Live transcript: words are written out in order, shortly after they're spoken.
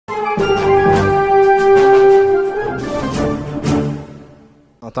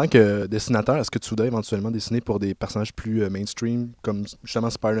En tant que dessinateur, est-ce que tu voudrais éventuellement dessiner pour des personnages plus mainstream, comme justement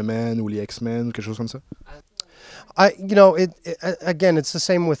Spider-Man ou les X-Men ou quelque chose comme ça? Again, it's the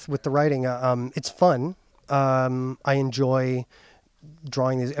same with the writing. It's fun. I enjoy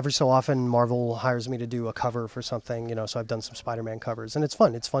drawing these. Every so often, Marvel hires me to do a cover for something, so I've done some Spider-Man covers, and it's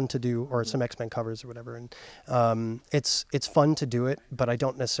fun. It's fun to do, or some X-Men covers or whatever, and it's fun to do it, but I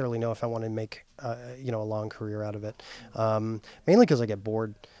don't necessarily know if I want to make a long career out of it, mainly because I get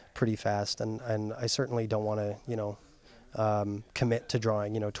bored pretty fast, and I certainly don't want to, commit to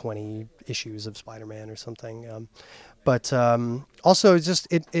drawing, 20 issues of Spider-Man or something. But also, it's just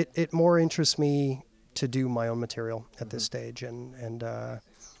it more interests me to do my own material at this stage, and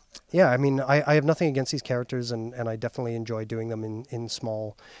yeah, I mean, I have nothing against these characters, and I definitely enjoy doing them in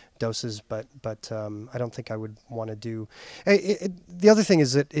small doses, but I don't think I would want to do. The other thing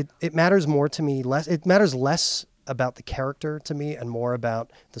is that it matters more to me. It matters less about the character to me and more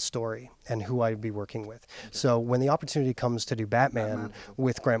about the story and who I'd be working with. Okay. So when the opportunity comes to do Batman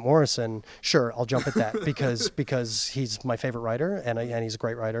with Grant Morrison, sure, I'll jump at that because he's my favorite writer and he's a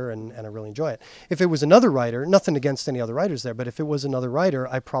great writer and I really enjoy it. If it was another writer, nothing against any other writers there, but if it was another writer,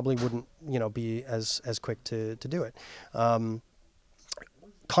 I probably wouldn't, be as quick to do it.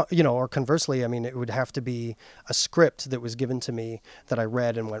 Or conversely, I mean, it would have to be a script that was given to me that I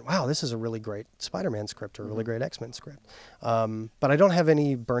read and went, wow, this is a really great Spider-Man script or a really great X-Men script. But I don't have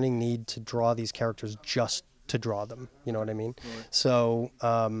any burning need to draw these characters just to draw them. You know what I mean? Right. So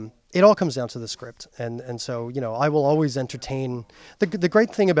it all comes down to the script. And so, I will always entertain. The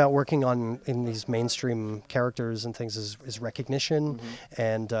great thing about working in these mainstream characters and things is recognition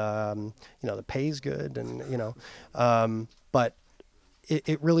and, the pay's good and, but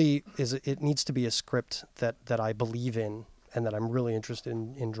it really is. It needs to be a script that I believe in and that I'm really interested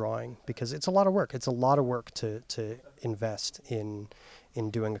in drawing, because it's a lot of work. It's a lot of work to invest in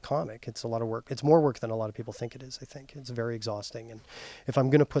doing a comic. It's a lot of work. It's more work than a lot of people think it is. I think it's very exhausting, and if I'm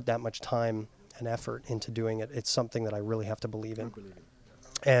going to put that much time and effort into doing it, it's something that I really have to believe in.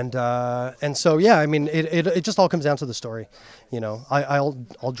 And so yeah, I mean, it just all comes down to the story.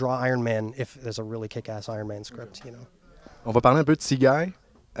 I'll draw Iron Man if there's a really kick-ass Iron Man script. On va parler un peu de Seaguy.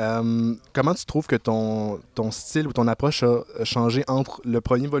 Comment tu trouves que ton style ou ton approche a changé entre le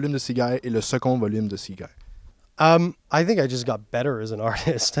premier volume de Seaguy et le second volume de Seaguy? I think I just got better as an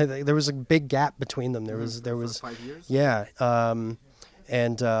artist. I think there was a big gap between them. There was 5 years? Yeah.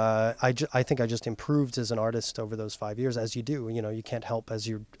 And I think I just improved as an artist over those 5 years, as you do. You can't help as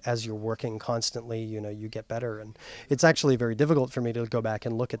you're working constantly. You get better, and it's actually very difficult for me to go back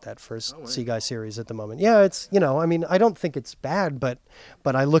and look at that first Seaguy series at the moment. Yeah, it's I mean, I don't think it's bad, but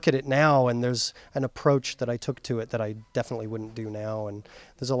I look at it now, and there's an approach that I took to it that I definitely wouldn't do now, and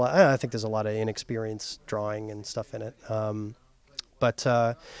there's a lot. I think there's a lot of inexperienced drawing and stuff in it. I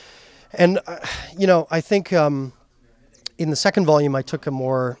think. In the second volume, I took a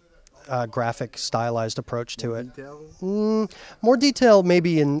more graphic, stylized approach to it. More detail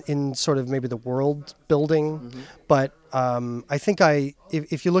maybe in sort of maybe the world building, but I think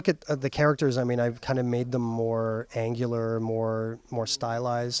if you look at the characters, I mean, I've kind of made them more angular, more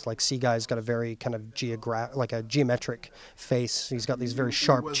stylized. Like Seaguy's got a very kind of like a geometric face. He's got these very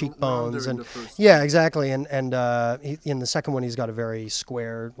sharp cheekbones, and yeah, exactly. And in the second one, he's got a very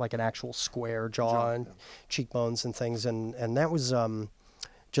square, like an actual square jaw and cheekbones and things, and that was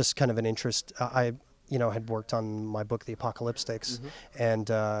just kind of an interest. I had worked on my book, The Apocalyptics, and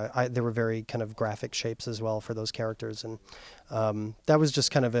there were very kind of graphic shapes as well for those characters, and that was just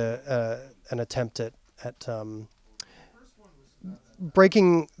kind of an attempt at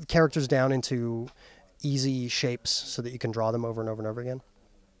breaking characters down into easy shapes so that you can draw them over and over and over again.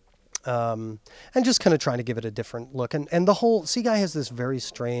 And just kind of trying to give it a different look. And the whole Seaguy has this very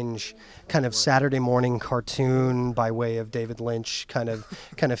strange kind of Saturday morning cartoon by way of David Lynch kind of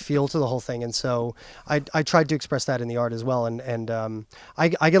feel to the whole thing. And so I tried to express that in the art as well. And I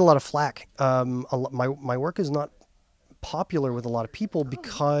get a lot of flack. My work is not popular with a lot of people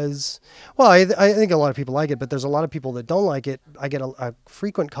because, well, I think a lot of people like it, but there's a lot of people that don't like it. I get a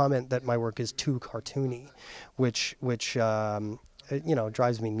frequent comment that my work is too cartoony, which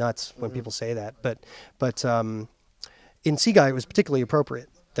drives me nuts when people say that. But in Seaguy, it was particularly appropriate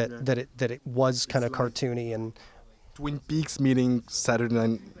that it was kind of cartoony and. Twin Peaks meeting Saturday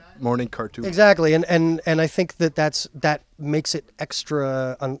Night Morning cartoon. Exactly, and I think that makes it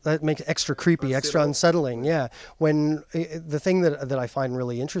extra that makes it extra creepy, extra unsettling. Yeah, when the thing that I find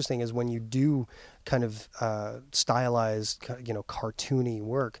really interesting is when you do kind of stylized, cartoony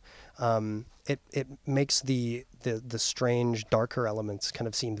work, it makes the strange, darker elements kind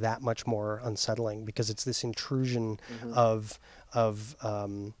of seem that much more unsettling because it's this intrusion of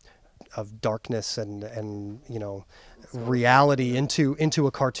darkness and reality into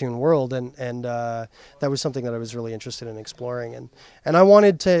a cartoon world, and that was something that I was really interested in exploring, and I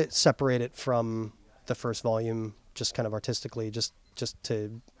wanted to separate it from the first volume just kind of artistically, just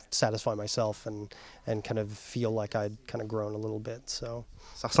to satisfy myself and kind of feel like I'd kind of grown a little bit. So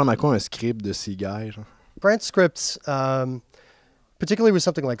Ça ressemble à quoi un script de Seaguy, genre? Grant's scripts, particularly with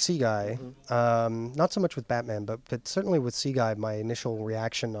something like Seaguy, not so much with Batman, but certainly with Seaguy, my initial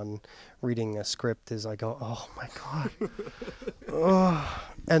reaction on reading a script is I go, oh my God. Oh.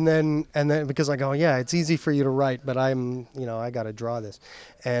 And then because I go, yeah, it's easy for you to write, but I'm, I got to draw this.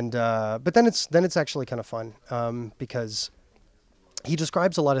 And, but then it's actually kind of fun, because he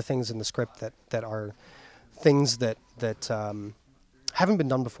describes a lot of things in the script that are things that haven't been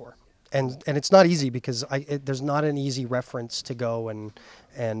done before. And it's not easy because there's not an easy reference to go and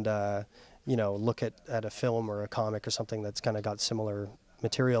look at a film or a comic or something that's kind of got similar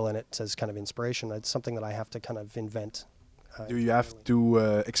material in it as kind of inspiration. It's something that I have to kind of invent. Do you have to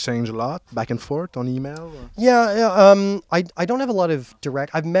exchange a lot back and forth on email? Or? Yeah, I don't have a lot of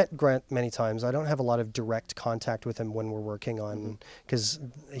direct. I've met Grant many times. I don't have a lot of direct contact with him when we're working on, because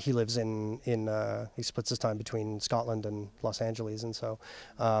he lives he splits his time between Scotland and Los Angeles, and so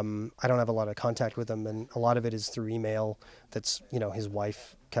I don't have a lot of contact with him, and a lot of it is through email. That's his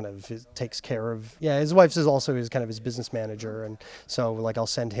wife kind of takes care of. Yeah, his wife is also his business manager, and so like I'll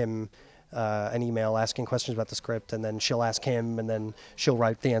send him an email asking questions about the script, and then she'll ask him, and then she'll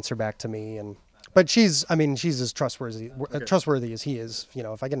write the answer back to me. But she's as trustworthy as he is.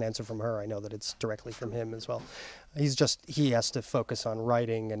 If I get an answer from her, I know that it's directly from him as well. He has to focus on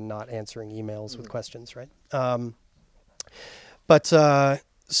writing and not answering emails with questions, right? So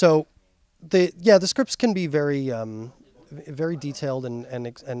the scripts can be very detailed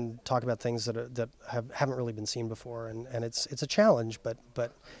and talk about things that haven't really been seen before, and it's a challenge, but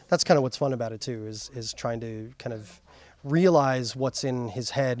that's kind of what's fun about it too, is trying to kind of realize what's in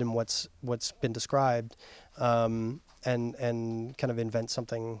his head and what's been described, and kind of invent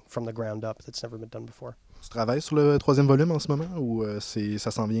something from the ground up that's never been done before. Tu travailles sur le troisième volume en ce moment ou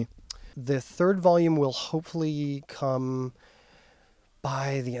ça s'en vient? The third volume will hopefully come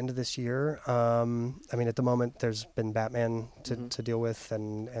by the end of this year. At the moment, there's been Batman to deal with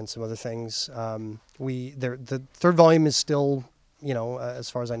and some other things. The third volume is still, as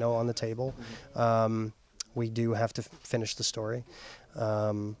far as I know, on the table. We do have to finish the story.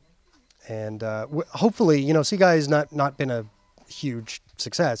 Hopefully, Seaguy has not been a huge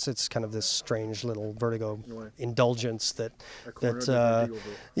success. It's kind of this strange little Vertigo indulgence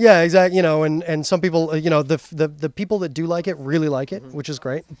yeah, exactly. And some people, the people that do like it really like it, which is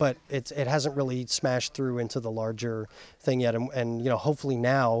great, but it hasn't really smashed through into the larger thing yet. And hopefully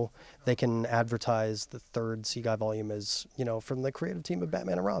now they can advertise the third Seaguy volume as, from the creative team of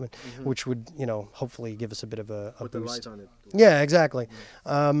Batman and Robin, which would, hopefully give us a bit of a Put boost. the light on it. Yeah, exactly.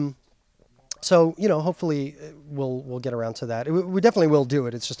 So, hopefully we'll get around to that. We definitely will do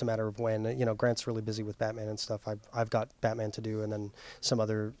it. It's just a matter of when. Grant's really busy with Batman and stuff. I've got Batman to do, and then some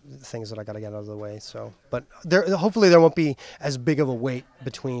other things that I got to get out of the way. So, but hopefully there won't be as big of a wait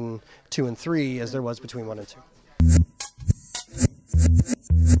between 2 and 3 as there was between 1 and 2.